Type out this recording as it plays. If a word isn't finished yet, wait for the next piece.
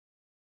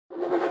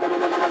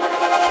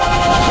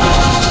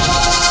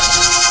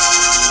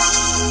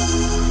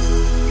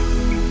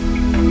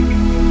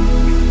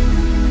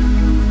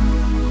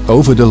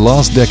Over the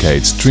last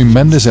decades,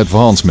 tremendous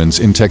advancements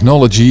in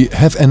technology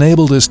have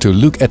enabled us to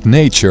look at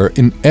nature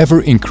in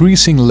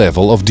ever-increasing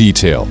level of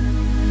detail.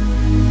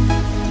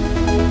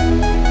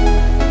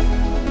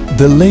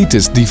 The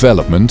latest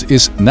development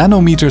is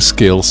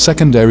nanometer-scale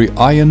secondary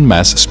ion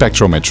mass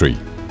spectrometry,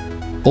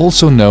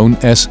 also known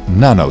as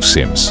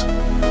NanoSIMS.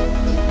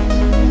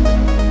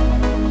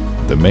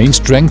 The main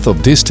strength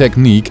of this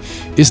technique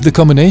is the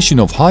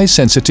combination of high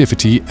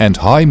sensitivity and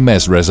high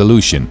mass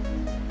resolution.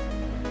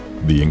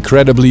 The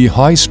incredibly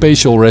high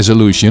spatial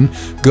resolution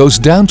goes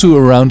down to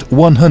around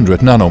 100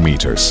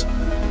 nanometers.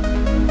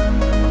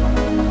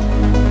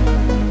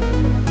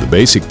 The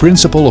basic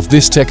principle of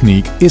this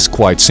technique is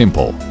quite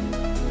simple.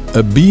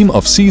 A beam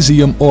of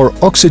cesium or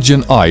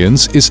oxygen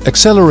ions is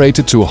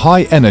accelerated to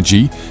high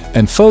energy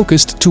and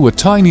focused to a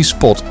tiny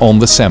spot on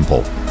the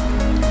sample.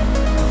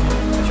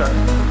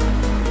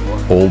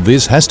 All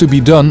this has to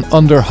be done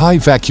under high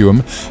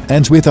vacuum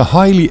and with a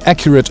highly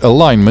accurate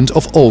alignment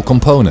of all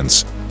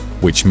components,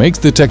 which makes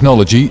the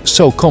technology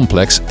so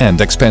complex and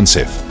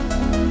expensive.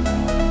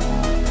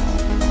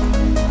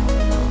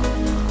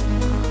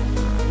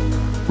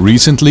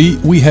 Recently,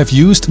 we have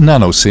used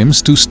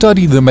NanoSIMS to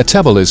study the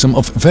metabolism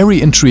of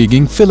very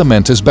intriguing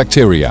filamentous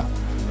bacteria.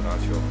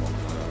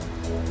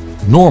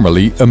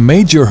 Normally, a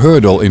major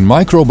hurdle in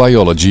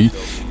microbiology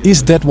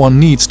is that one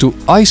needs to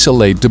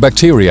isolate the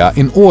bacteria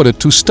in order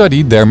to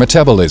study their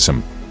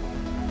metabolism.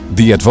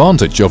 The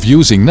advantage of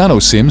using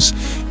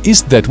NanoSIMS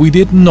is that we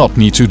did not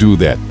need to do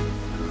that.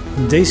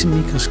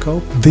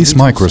 This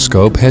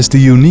microscope has the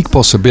unique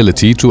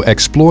possibility to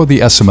explore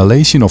the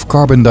assimilation of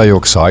carbon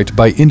dioxide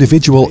by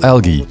individual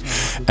algae,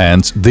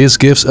 and this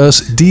gives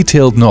us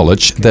detailed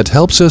knowledge that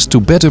helps us to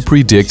better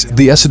predict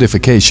the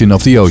acidification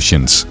of the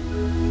oceans.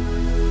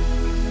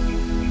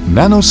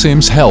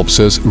 NanoSIMS helps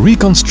us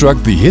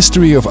reconstruct the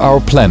history of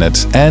our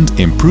planet and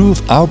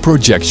improve our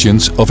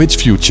projections of its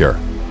future.